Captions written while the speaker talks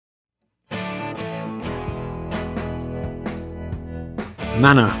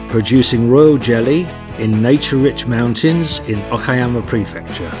Mana producing royal jelly in nature-rich mountains in Okayama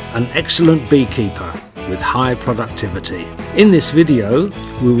Prefecture, an excellent beekeeper with high productivity. In this video,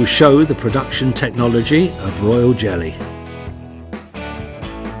 we will show the production technology of royal jelly.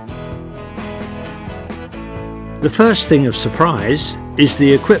 The first thing of surprise is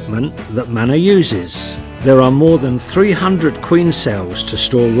the equipment that Mana uses. There are more than 300 queen cells to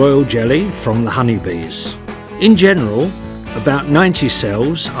store royal jelly from the honeybees. In general, about 90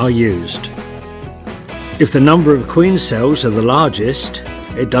 cells are used. If the number of queen cells are the largest,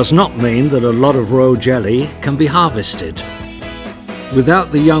 it does not mean that a lot of royal jelly can be harvested.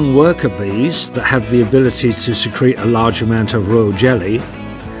 Without the young worker bees that have the ability to secrete a large amount of royal jelly,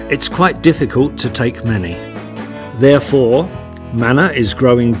 it's quite difficult to take many. Therefore, Mana is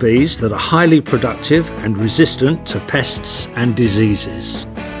growing bees that are highly productive and resistant to pests and diseases.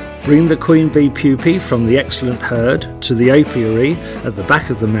 Bring the queen bee pupae from the excellent herd to the apiary at the back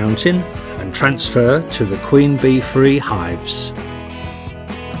of the mountain and transfer to the queen bee free hives.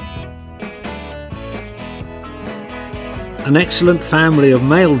 An excellent family of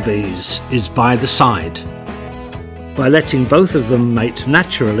male bees is by the side. By letting both of them mate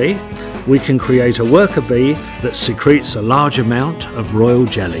naturally, we can create a worker bee that secretes a large amount of royal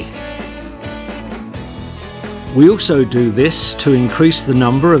jelly. We also do this to increase the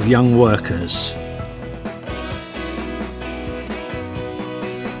number of young workers.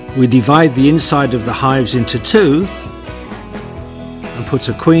 We divide the inside of the hives into two and put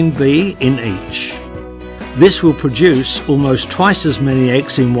a queen bee in each. This will produce almost twice as many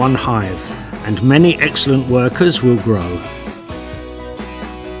eggs in one hive, and many excellent workers will grow.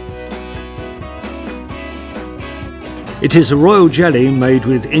 It is a royal jelly made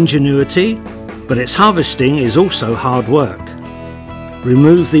with ingenuity, but its harvesting is also hard work.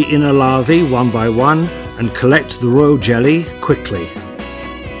 Remove the inner larvae one by one and collect the royal jelly quickly.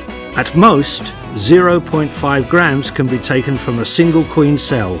 At most, 0.5 grams can be taken from a single queen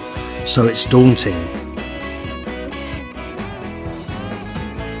cell, so it's daunting.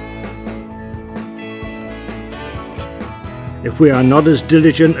 If we are not as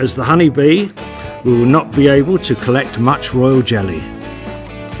diligent as the honeybee, we will not be able to collect much royal jelly.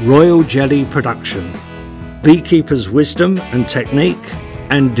 Royal jelly production. Beekeepers' wisdom and technique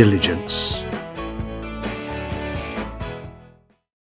and diligence.